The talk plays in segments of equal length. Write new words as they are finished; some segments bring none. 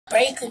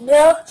breaking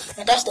up,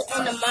 and that's the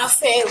end of my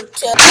fairy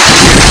tale.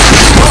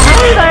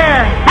 Hey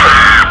there!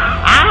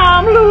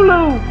 I'm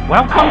Lulu.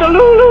 Welcome to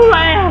Lulu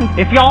Land.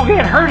 If y'all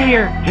get hurt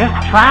here,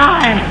 just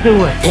try and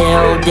do it.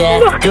 Till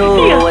death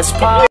do us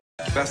part.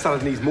 That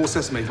salad needs more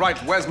sesame. Right,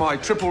 where's my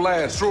triple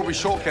layered strawberry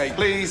shortcake,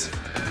 please?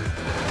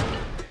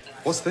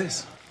 What's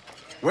this?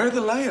 Where are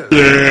the layers?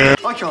 Yeah.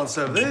 I can't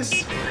serve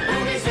this.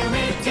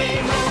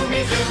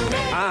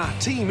 Ah,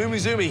 tea, oomy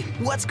zoomy.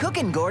 What's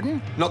cooking,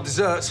 Gordon? Not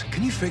dessert.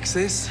 Can you fix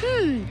this?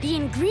 The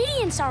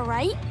ingredients are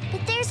right,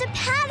 but there's a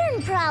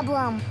pattern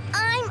problem.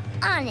 I'm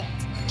on it.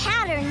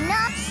 Pattern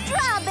not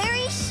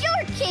strawberry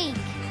shortcake.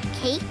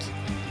 Cake,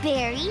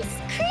 berries,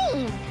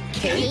 cream.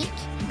 Cake,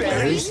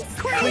 berries,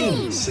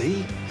 cream.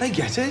 See? They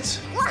get it.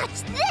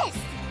 Watch this.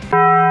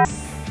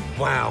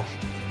 Wow,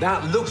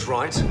 that looks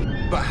right,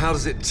 but how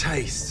does it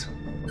taste?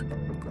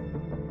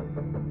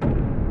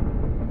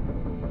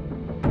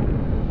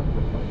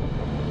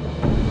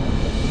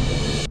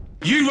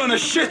 You run a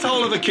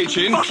shithole of the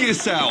kitchen. Fuck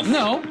yourself.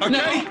 No,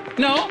 okay?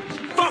 no.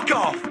 Fuck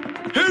off.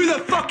 Who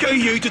the fuck are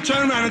you to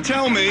turn around and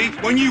tell me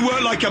when you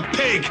work like a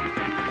pig?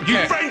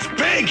 You French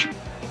pig!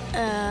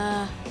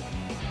 Bye,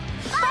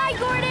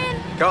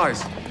 Gordon.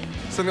 Guys,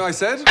 something I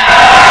said?